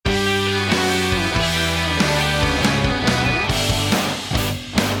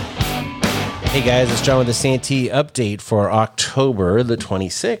Hey guys, it's John with the Santee update for October the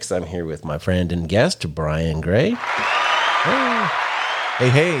 26th. I'm here with my friend and guest, Brian Gray.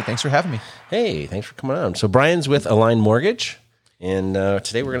 Hey, thanks for having me. Hey, thanks for coming on. So Brian's with Align Mortgage, and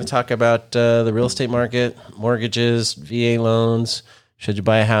today we're going to talk about the real estate market, mortgages, VA loans, should you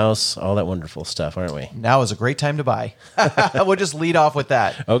buy a house, all that wonderful stuff, aren't we? Now is a great time to buy. We'll just lead off with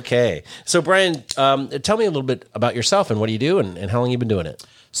that. Okay. So Brian, tell me a little bit about yourself and what do you do and how long you've been doing it?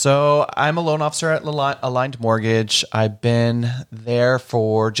 So I'm a loan officer at Aligned Mortgage. I've been there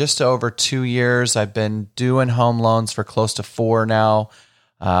for just over 2 years. I've been doing home loans for close to 4 now.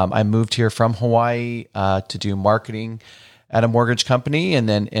 I moved here from Hawaii to do marketing at a mortgage company and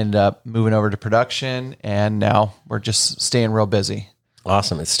then ended up moving over to production. And now we're just staying real busy.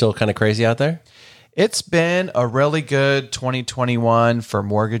 Awesome. It's still kind of crazy out there? It's been a really good 2021 for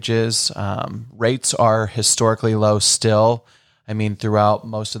mortgages. Rates are historically low still. I mean, throughout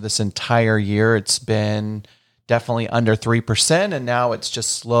most of this entire year, it's been definitely under 3%, and now it's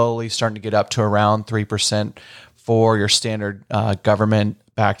just slowly starting to get up to around 3% for your standard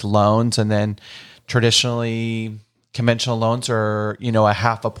government-backed loans. And then traditionally, conventional loans are, a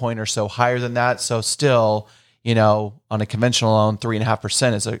half a point or so higher than that. So still, on a conventional loan,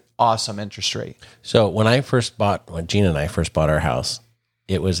 3.5% is an awesome interest rate. So when Gina and I first bought our house,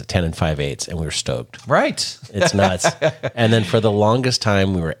 it was 10 and 5/8, and we were stoked. Right. It's nuts. And then for the longest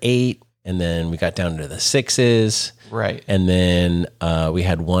time, we were 8, and then we got down to the 6s. Right. And then we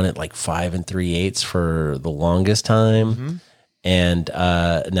had one at like 5 3/8 for the longest time. Mm-hmm. And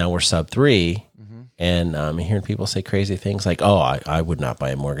now we're sub 3. Mm-hmm. And I'm hearing people say crazy things like, oh, I would not buy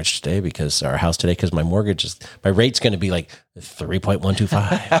a mortgage today because my rate's going to be like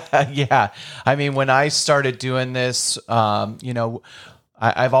 3.125. Yeah. I mean, when I started doing this,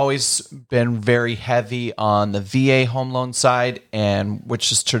 I've always been very heavy on the VA home loan side, and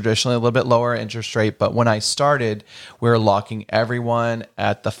which is traditionally a little bit lower interest rate. But when I started, we were locking everyone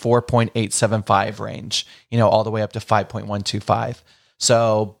at the 4.875 range, all the way up to 5.125.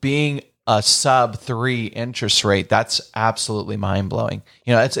 So being a sub 3 interest rate, that's absolutely mind blowing.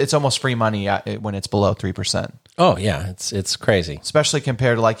 It's almost free money when it's below 3%. Oh yeah, it's crazy, especially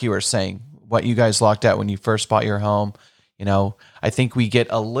compared to, like you were saying, what you guys locked at when you first bought your home. I think we get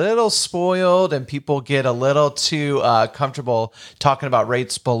a little spoiled and people get a little too comfortable talking about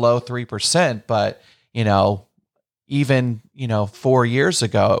rates below 3%. But, even, 4 years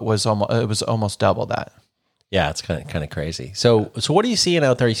ago, it was almost double that. Yeah, it's kind of crazy. So what are you seeing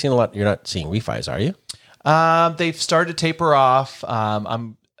out there? You're not seeing refis, are you? They've started to taper off.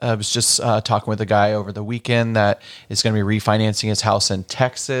 I was just talking with a guy over the weekend that is going to be refinancing his house in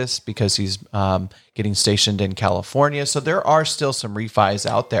Texas because he's getting stationed in California. So there are still some refis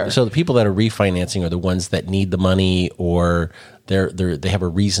out there. So the people that are refinancing are the ones that need the money, or they have a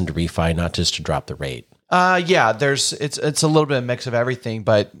reason to refi, not just to drop the rate. Yeah, it's a little bit of a mix of everything,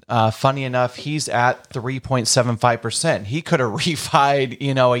 but funny enough, he's at 3.75%. He could have refied,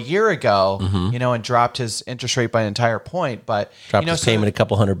 a year ago, mm-hmm. And dropped his interest rate by an entire point, but dropped his payment a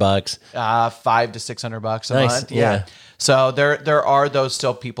couple $100, $500 to $600 a nice. month. Yeah. So there are those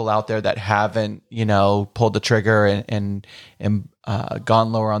still people out there that haven't, pulled the trigger and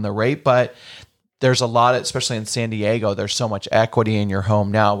gone lower on the rate, but there's a lot, especially in San Diego, there's so much equity in your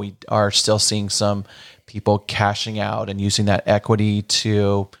home now. We are still seeing some people cashing out and using that equity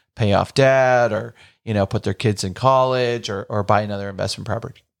to pay off debt or, put their kids in college or buy another investment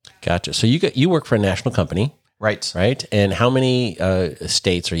property. Gotcha. So you work for a national company. Right. Right. And how many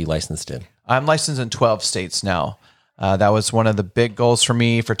states are you licensed in? I'm licensed in 12 states now. That was one of the big goals for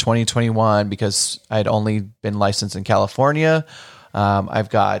me for 2021 because I'd only been licensed in California. I've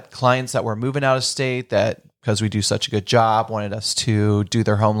got clients that were moving out of state that, because we do such a good job, wanted us to do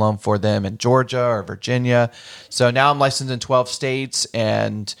their home loan for them in Georgia or Virginia. So now I'm licensed in 12 states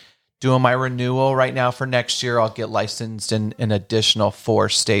and doing my renewal right now for next year. I'll get licensed in an additional 4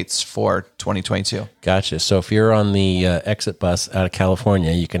 states for 2022. Gotcha. So if you're on the exit bus out of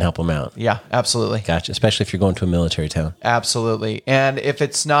California, you can help them out. Yeah, absolutely. Gotcha. Especially if you're going to a military town. Absolutely. And if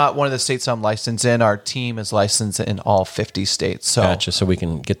it's not one of the states I'm licensed in, our team is licensed in all 50 states. So gotcha. So we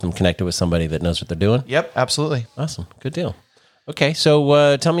can get them connected with somebody that knows what they're doing? Yep, absolutely. Awesome. Good deal. Okay,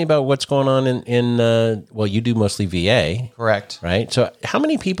 so tell me about what's going on in you do mostly VA. Correct. Right? So how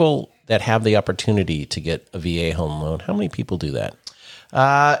many people that have the opportunity to get a VA home loan, how many people do that?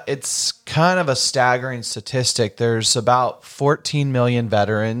 It's kind of a staggering statistic. There's about 14 million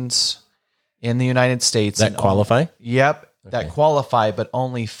veterans in the United States. That qualify? Yep, that qualify, but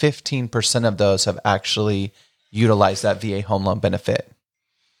only 15% of those have actually utilized that VA home loan benefit.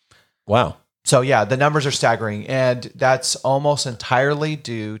 Wow. So yeah, the numbers are staggering, and that's almost entirely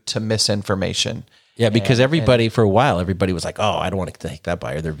due to misinformation. Yeah, because everybody for a while, everybody was like, "Oh, I don't want to take that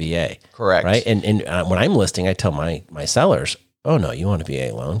buyer, their VA." Correct. Right. And when I'm listing, I tell my sellers, "Oh no, you want a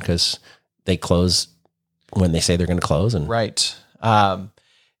VA loan because they close when they say they're going to close." And right.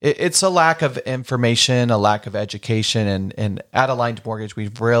 It's a lack of information, a lack of education, and at Aligned Mortgage,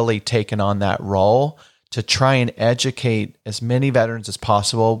 we've really taken on that role to try and educate as many veterans as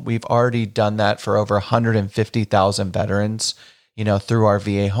possible. We've already done that for over 150,000 veterans, through our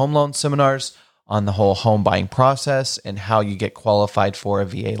VA home loan seminars on the whole home buying process and how you get qualified for a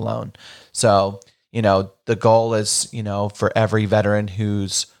VA loan. So, the goal is, for every veteran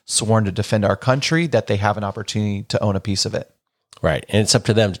who's sworn to defend our country, that they have an opportunity to own a piece of it. Right. And it's up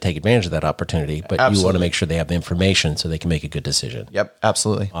to them to take advantage of that opportunity, but Absolutely. You want to make sure they have the information so they can make a good decision. Yep,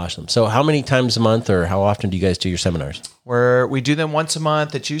 absolutely. Awesome. So how many times a month or how often do you guys do your seminars? We do them once a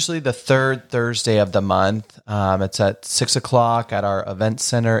month. It's usually the third Thursday of the month. It's at 6:00 at our event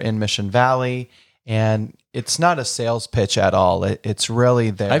center in Mission Valley. And it's not a sales pitch at all. It's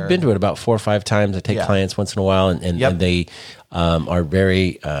really there. I've been to it about 4 or 5 times. I take clients once in a while, and they are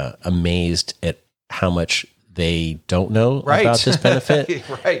very amazed at how much they don't know about this benefit,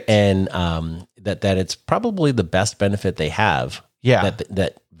 right? And that it's probably the best benefit they have. Yeah,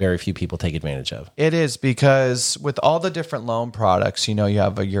 that very few people take advantage of. It is, because with all the different loan products, you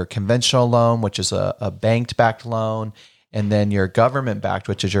have your conventional loan, which is a banked-backed loan, and then your government-backed,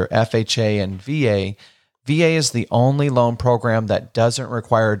 which is your FHA and VA. VA is the only loan program that doesn't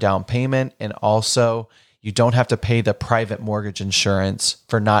require a down payment, and also you don't have to pay the private mortgage insurance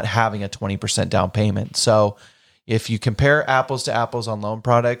for not having a 20% down payment. So if you compare apples to apples on loan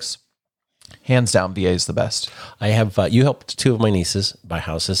products, hands down, VA is the best. I have you helped 2 of my nieces buy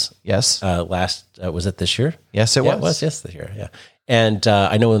houses. Yes. Was it this year? Yes, it was. It was, yes, this year. Yeah. And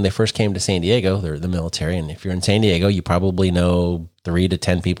I know when they first came to San Diego, they're the military. And if you're in San Diego, you probably know 3 to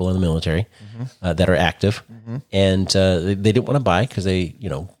 10 people in the military that are active. Mm-hmm. And they didn't want to buy because they,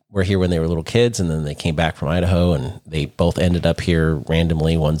 were here when they were little kids, and then they came back from Idaho, and they both ended up here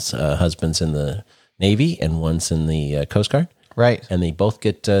randomly. One's husband's in the Navy and one's in the Coast Guard. Right. And they both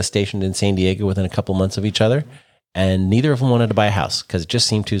get stationed in San Diego within a couple months of each other. And neither of them wanted to buy a house because it just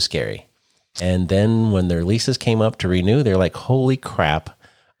seemed too scary. And then when their leases came up to renew, they're like, holy crap,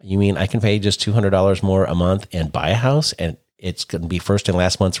 you mean I can pay just $200 more a month and buy a house? And it's going to be first and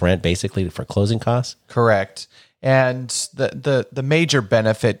last month's rent basically for closing costs? Correct. And the major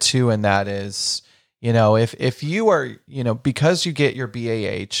benefit too in that is, if you are, because you get your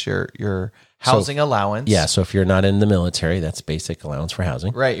BAH, your housing allowance. Yeah. So if you're not in the military, that's basic allowance for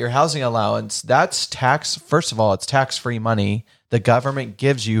housing. Right. Your housing allowance, that's first of all, it's tax-free money the government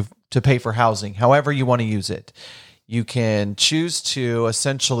gives you to pay for housing, however you want to use it. You can choose to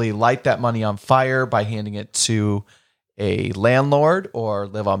essentially light that money on fire by handing it to a landlord or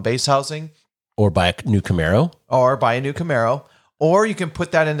live on base housing. Or buy a new Camaro. Or you can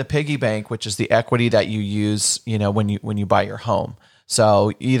put that in the piggy bank, which is the equity that you use, when you buy your home.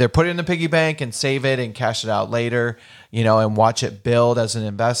 So either put it in the piggy bank and save it and cash it out later, and watch it build as an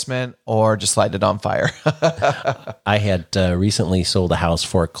investment, or just light it on fire. I had recently sold a house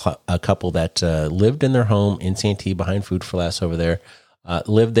for a couple that lived in their home in Santee behind Food for Less over there,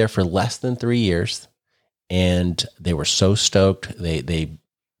 lived there for less than 3 years, and they were so stoked. They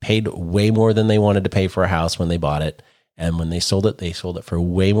paid way more than they wanted to pay for a house when they bought it. And when they sold it for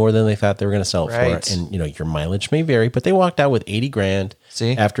way more than they thought they were going to sell it for. And, your mileage may vary, but they walked out with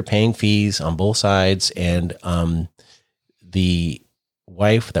 $80,000 after paying fees on both sides. And the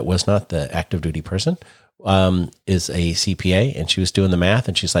wife that was not the active duty person is a CPA, and she was doing the math,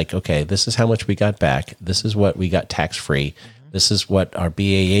 and she's like, okay, this is how much we got back. This is what we got tax-free. Mm-hmm. This is what our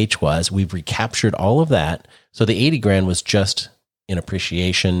BAH was. We've recaptured all of that. So the $80,000 was just in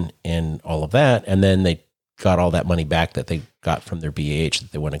appreciation and all of that. And then they got all that money back that they got from their BAH that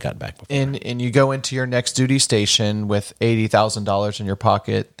they wouldn't have gotten back before. And you go into your next duty station with $80,000 in your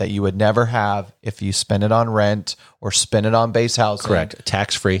pocket that you would never have if you spend it on rent or spend it on base housing. Correct.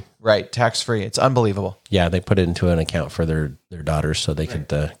 Tax-free. Right. Tax-free. It's unbelievable. Yeah. They put it into an account for their daughters so they could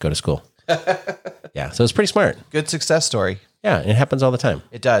go to school. Yeah. So it's pretty smart. Good success story. Yeah. It happens all the time.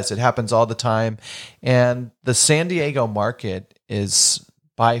 It does. It happens all the time. And the San Diego market is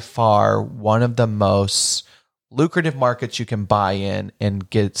by far one of the most lucrative markets you can buy in and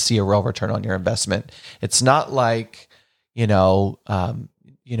see a real return on your investment. It's not like, a lot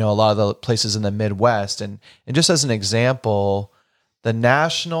of the places in the Midwest. And just as an example, The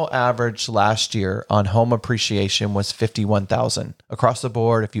national average last year on home appreciation was $51,000 across the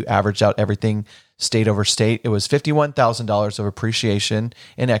board. If you average out everything state over state, it was $51,000 of appreciation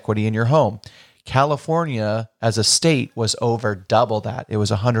in equity in your home. California as a state was over double that. It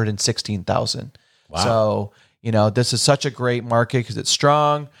was $116,000. Wow. So, this is such a great market because it's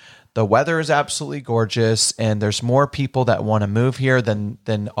strong. The weather is absolutely gorgeous, and there's more people that want to move here than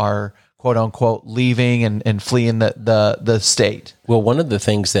are quote unquote leaving and fleeing the state. Well, one of the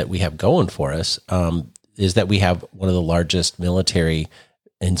things that we have going for us is that we have one of the largest military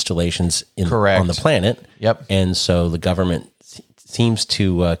installations on the planet. Yep. And so the government seems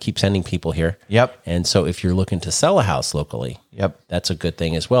to keep sending people here. Yep. And so if you're looking to sell a house locally, that's a good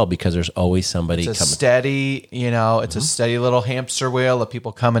thing as well, because there's always somebody coming. Steady, it's a steady little hamster wheel of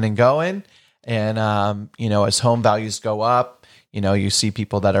people coming and going. And, as home values go up, you see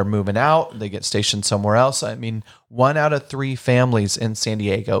people that are moving out, they get stationed somewhere else. I mean, 1 out of 3 families in San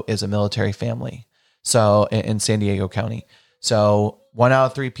Diego is a military family. So in San Diego County. So 1 out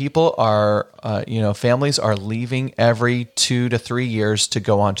of 3 people are, families are leaving every 2 to 3 years to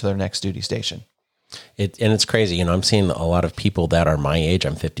go on to their next duty station. And it's crazy. I'm seeing a lot of people that are my age.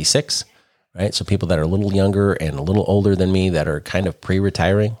 I'm 56, right? So people that are a little younger and a little older than me that are kind of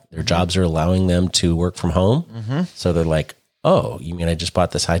pre-retiring. Their jobs are allowing them to work from home. So they're like, oh, you mean I just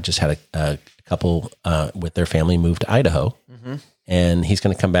bought this? I just had a couple with their family move to Idaho. And he's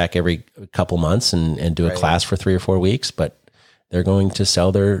going to come back every couple months and do a class for 3 or 4 weeks. But they're going to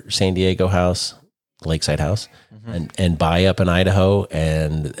sell their San Diego house, lakeside house, and buy up in Idaho.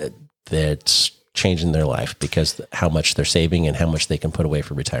 And that's changing their life because how much they're saving and how much they can put away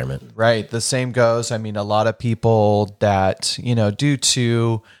for retirement. Right. The same goes. I mean, a lot of people that, due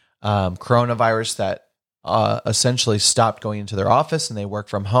to coronavirus that essentially stopped going into their office and they work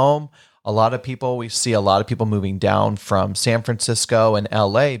from home. We see a lot of people moving down from San Francisco and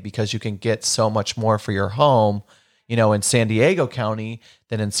LA because you can get so much more for your home, in San Diego County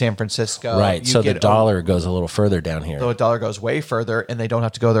than in San Francisco. Right. So the dollar goes a little further down here. So the dollar goes way further and they don't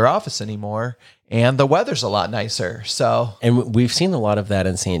have to go to their office anymore. And the weather's a lot nicer. And we've seen a lot of that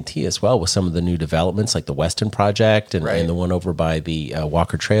in Santee as well with some of the new developments like the Weston Project and the one over by the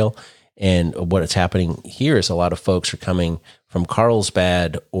Walker Trail. And what is happening here is a lot of folks are coming from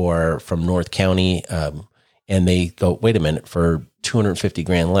Carlsbad or from North County, and they go, wait a minute, for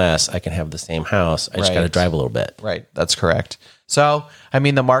 $250,000 less, I can have the same house. I just got to drive a little bit. Right. That's correct. So, I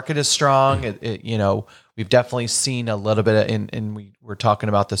mean, the market is strong. We've definitely seen a little bit and we were talking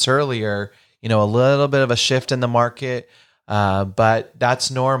about this earlier, a little bit of a shift in the market, but that's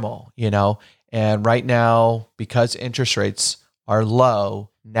normal, and right now, because interest rates are low,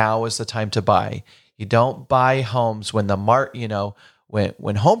 now is the time to buy. You don't buy homes when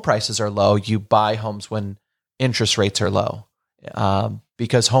when home prices are low, you buy homes when interest rates are low.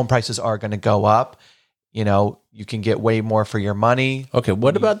 Because home prices are going to go up, you can get way more for your money. Okay.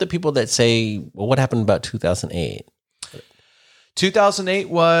 What about the people that say, well, what happened about 2008? 2008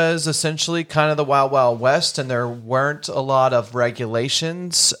 was essentially kind of the Wild Wild West, and there weren't a lot of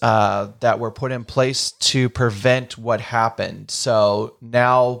regulations that were put in place to prevent what happened. So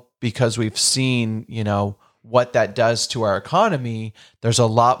now, because we've seen, what that does to our economy, there's a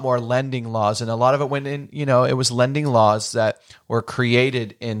lot more lending laws, and a lot of it went in, it was lending laws that were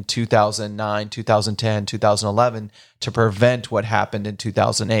created in 2009, 2010, 2011 to prevent what happened in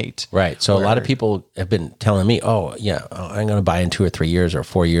 2008. Right. So a lot of people have been telling me, oh yeah, I'm going to buy in 2 or 3 years or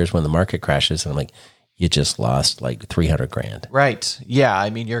 4 years when the market crashes. And I'm like, you just lost like $300,000. Right. Yeah. I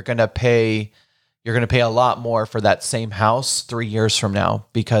mean, you're going to pay a lot more for that same house 3 years from now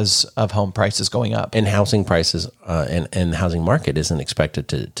because of home prices going up. And housing prices and the housing market isn't expected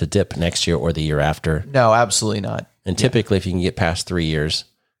to dip next year or the year after. No, absolutely not. And typically, if you can get past 3 years,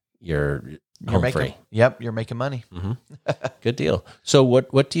 you're home free. Yep, you're making money. Mm-hmm. Good deal. So,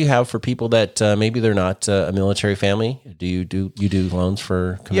 what do you have for people that maybe they're not a military family? Do you do loans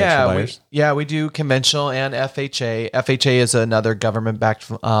for conventional buyers? We do conventional and FHA. FHA is another government-backed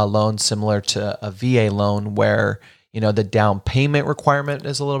loan similar to a VA loan where the down payment requirement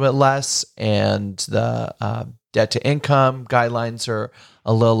is a little bit less, and the debt to income guidelines are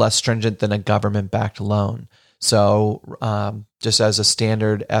a little less stringent than a government-backed loan. So just as a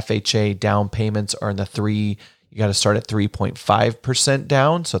standard, FHA down payments are in you got to start at 3.5%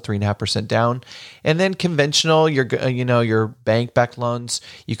 down, so 3.5% down. And then conventional, your bank-backed loans,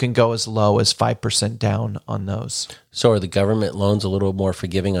 you can go as low as 5% down on those. So are the government loans a little more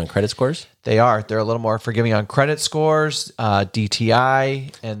forgiving on credit scores? They are. They're a little more forgiving on credit scores,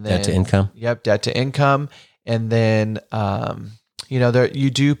 DTI, and then debt to income. Yep, debt to income. And then, There you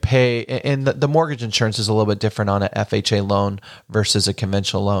do pay, and the mortgage insurance is a little bit different on an FHA loan versus a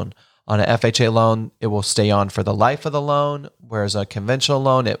conventional loan. On an FHA loan, it will stay on for the life of the loan, whereas a conventional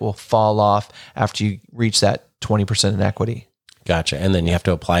loan, it will fall off after you reach that 20% in equity. Gotcha. And then you have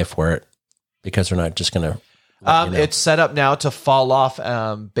to apply for it because they're not just going to. It's set up now to fall off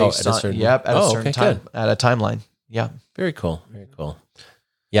based on a certain time, good. at a timeline. Yeah. Very cool. Very cool.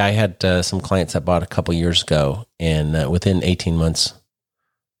 Yeah, I had some clients that bought a couple years ago, and within 18 months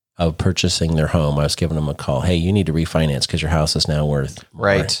of purchasing their home, I was giving them a call. Hey, you need to refinance because your house is now worth more.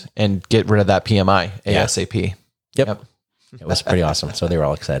 Right. And get rid of that PMI ASAP. Yep. It was pretty awesome. So they were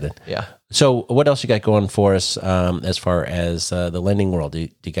all excited. Yeah. So what else you got going for us as far as the lending world? Do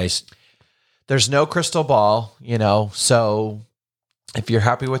you guys... There's no crystal ball, so if you're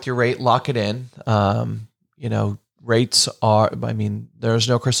happy with your rate, lock it in. Rates are, there's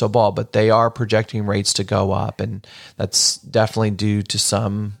no crystal ball, but they are projecting rates to go up. And that's definitely due to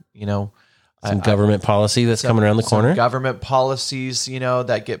some, government policy that's coming around the corner. Government policies,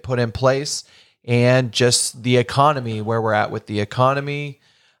 that get put in place, and just the economy, where we're at with the economy.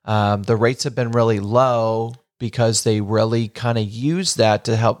 The rates have been really low because they really kind of use that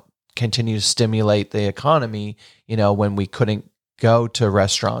to help continue to stimulate the economy, when we couldn't go to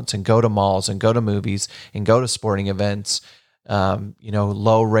restaurants and go to malls and go to movies and go to sporting events.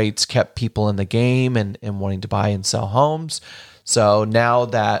 Low rates kept people in the game and wanting to buy and sell homes. So now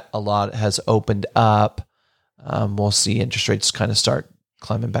that a lot has opened up, we'll see interest rates kind of start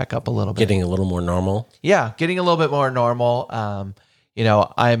climbing back up a little bit. Getting a little more normal. Yeah, getting a little bit more normal.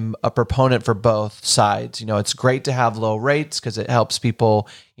 I'm a proponent for both sides. It's great to have low rates because it helps people,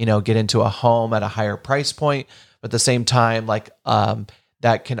 get into a home at a higher price point. But at the same time,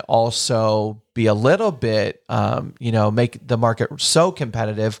 that can also be a little bit, make the market so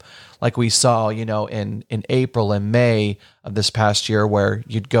competitive, like we saw, in April and May of this past year, where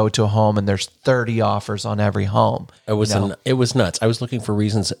you'd go to a home and there's 30 offers on every home. It was nuts. I was looking for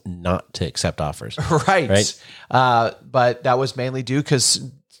reasons not to accept offers. Right. But that was mainly due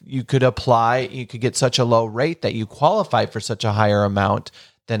because you could get such a low rate that you qualify for such a higher amount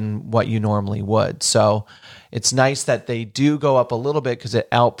than what you normally would. So it's nice that they do go up a little bit because it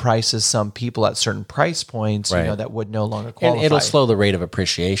outprices some people at certain price points, that would no longer qualify. And it'll slow the rate of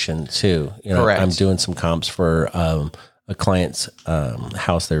appreciation too. Correct. I'm doing some comps for a client's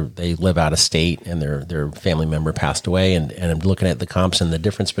house. They live out of state and their family member passed away. And I'm looking at the comps, and the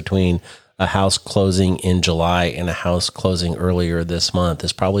difference between a house closing in July and a house closing earlier this month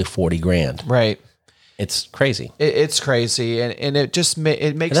is probably $40,000. Right. It's crazy. It's crazy, and it just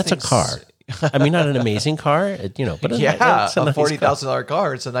it makes. And that's a car. Not an amazing car, but it's a nice $40,000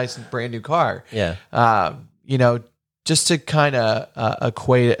 car. It's a nice brand new car. Yeah. Just to kind of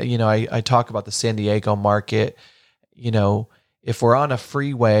equate, I talk about the San Diego market. If we're on a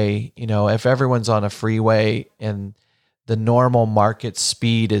freeway, if everyone's on a freeway and the normal market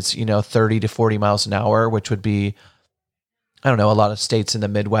speed is 30 to 40 miles an hour, which would be, I don't know, a lot of states in the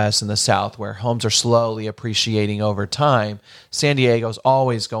Midwest and the South where homes are slowly appreciating over time. San Diego's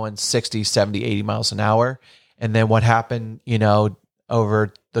always going 60, 70, 80 miles an hour. And then what happened,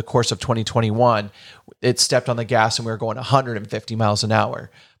 over the course of 2021, it stepped on the gas and we were going 150 miles an hour.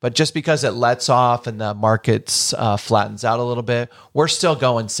 But just because it lets off and the markets flattens out a little bit, we're still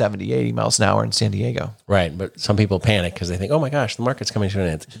going 70, 80 miles an hour in San Diego. Right. But some people panic because they think, oh my gosh, the market's coming to an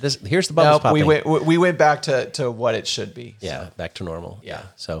end. Here's the bubbles popping. We went back to what it should be. Yeah, back to normal. Yeah.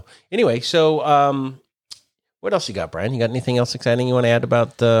 So anyway, what else you got, Brian? You got anything else exciting you want to add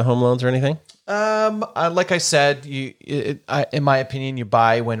about home loans or anything? Like I said, in my opinion, you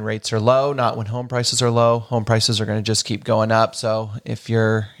buy when rates are low, not when home prices are low. Home prices are going to just keep going up. So if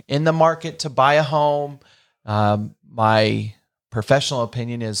you're in the market to buy a home, my professional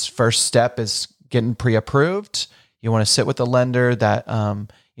opinion is first step is getting pre-approved. You want to sit with a lender that,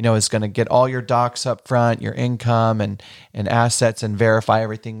 is going to get all your docs up front, your income and assets, and verify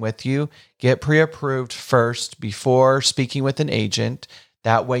everything with you. Get pre-approved first before speaking with an agent.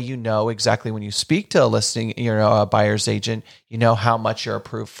 That way, exactly when you speak to a listing, a buyer's agent, how much you're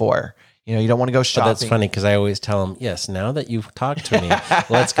approved for. You don't want to go shopping. But that's funny because I always tell them, yes, now that you've talked to me,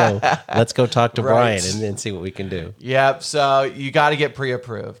 let's go talk to Brian and see what we can do. Yep. So you got to get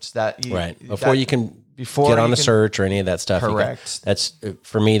pre-approved. Before you can get on a search or any of that stuff. Correct. That's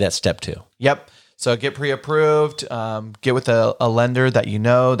for me. That's step 2. Yep. So get pre-approved. Get with a lender that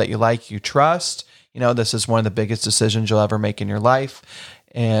that you like, you trust. This is one of the biggest decisions you'll ever make in your life.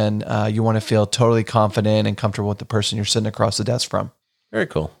 And you want to feel totally confident and comfortable with the person you're sitting across the desk from. Very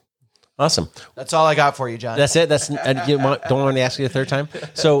cool. Awesome. That's all I got for you, John. That's it. Don't want to ask you a third time.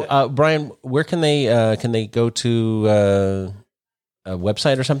 So, Brian, where can they go to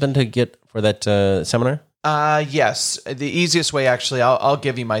website or something to get for that seminar? Yes. The easiest way, actually, I'll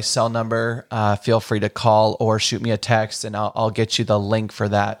give you my cell number. Feel free to call or shoot me a text, and I'll get you the link for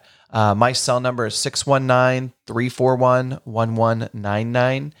that. My cell number is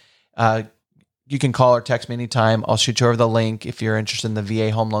 619-341-1199. You can call or text me anytime. I'll shoot you over the link if you're interested in the VA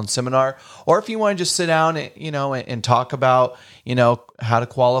Home Loan Seminar, or if you want to just sit down and, and talk about, how to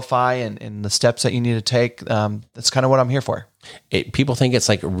qualify and the steps that you need to take. That's kind of what I'm here for. People think it's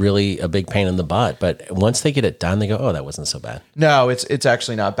like really a big pain in the butt, but once they get it done, they go, "Oh, that wasn't so bad." No, it's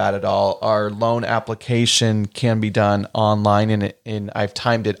actually not bad at all. Our loan application can be done online, and I've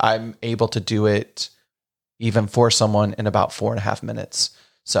timed it. I'm able to do it even for someone in about 4.5 minutes.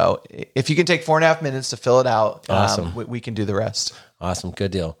 So if you can take 4.5 minutes to fill it out, awesome. We can do the rest. Awesome. Good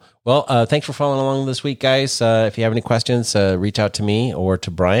deal. Well, thanks for following along this week, guys. If you have any questions, reach out to me or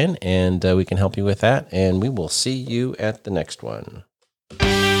to Brian, and we can help you with that. And we will see you at the next one.